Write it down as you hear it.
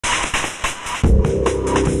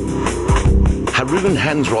Haroun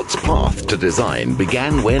Hansrot's path to design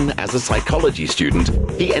began when, as a psychology student,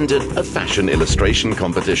 he entered a fashion illustration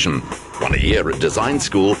competition, won a year at design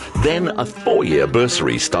school, then a 4-year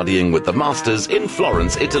bursary studying with the masters in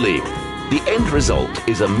Florence, Italy. The end result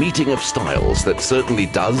is a meeting of styles that certainly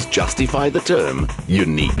does justify the term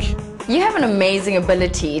unique. You have an amazing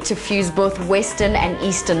ability to fuse both Western and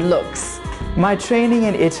Eastern looks. My training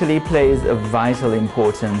in Italy plays a vital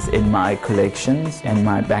importance in my collections, and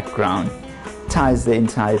my background ties the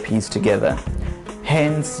entire piece together.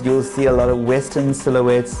 Hence, you'll see a lot of Western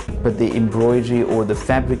silhouettes, but the embroidery or the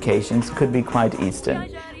fabrications could be quite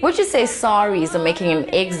Eastern. Would you say saris are making an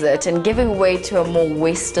exit and giving way to a more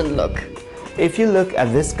Western look? If you look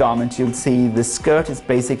at this garment, you'll see the skirt is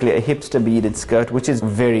basically a hipster beaded skirt, which is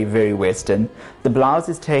very, very Western. The blouse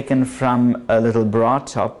is taken from a little bra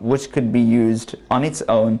top, which could be used on its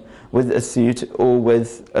own with a suit or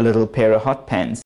with a little pair of hot pants.